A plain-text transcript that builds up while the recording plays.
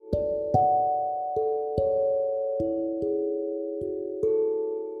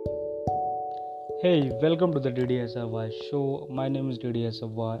Hey, welcome to the DDSRY show. My name is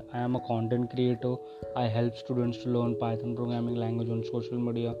DDSRY. I am a content creator. I help students to learn Python programming language on social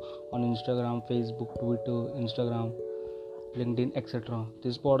media on Instagram, Facebook, Twitter, Instagram, LinkedIn, etc.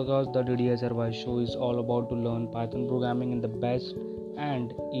 This podcast, the DDSRY show, is all about to learn Python programming in the best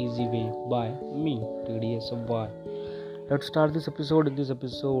and easy way by me, DDSRY. Let's start this episode. In this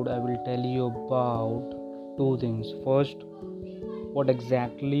episode, I will tell you about two things. First, what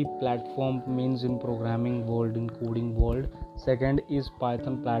exactly platform means in programming world, in coding world. Second, is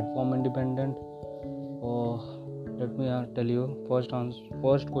Python platform independent? Let me tell you. First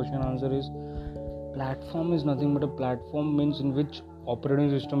question answer is platform is nothing but a platform means in which operating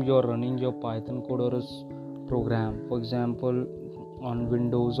system you are running your Python code or a program. For example, on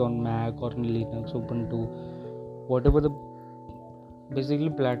Windows, on Mac, or in Linux, Ubuntu, whatever the basically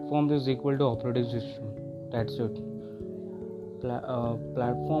platform is equal to operating system. That's it.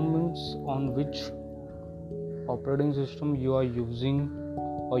 Platform means on which operating system you are using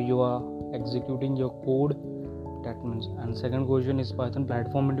or you are executing your code. That means. And second question is Python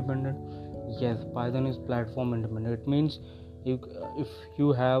platform independent. Yes, Python is platform independent. It means if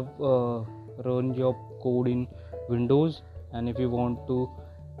you have run your code in Windows and if you want to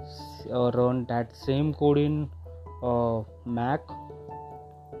run that same code in Mac,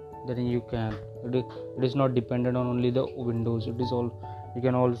 then you can. It is not dependent on only the Windows. It is all. You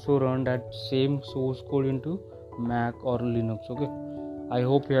can also run that same source code into Mac or Linux. Okay. I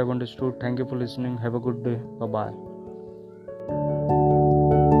hope you have understood. Thank you for listening. Have a good day. Bye bye.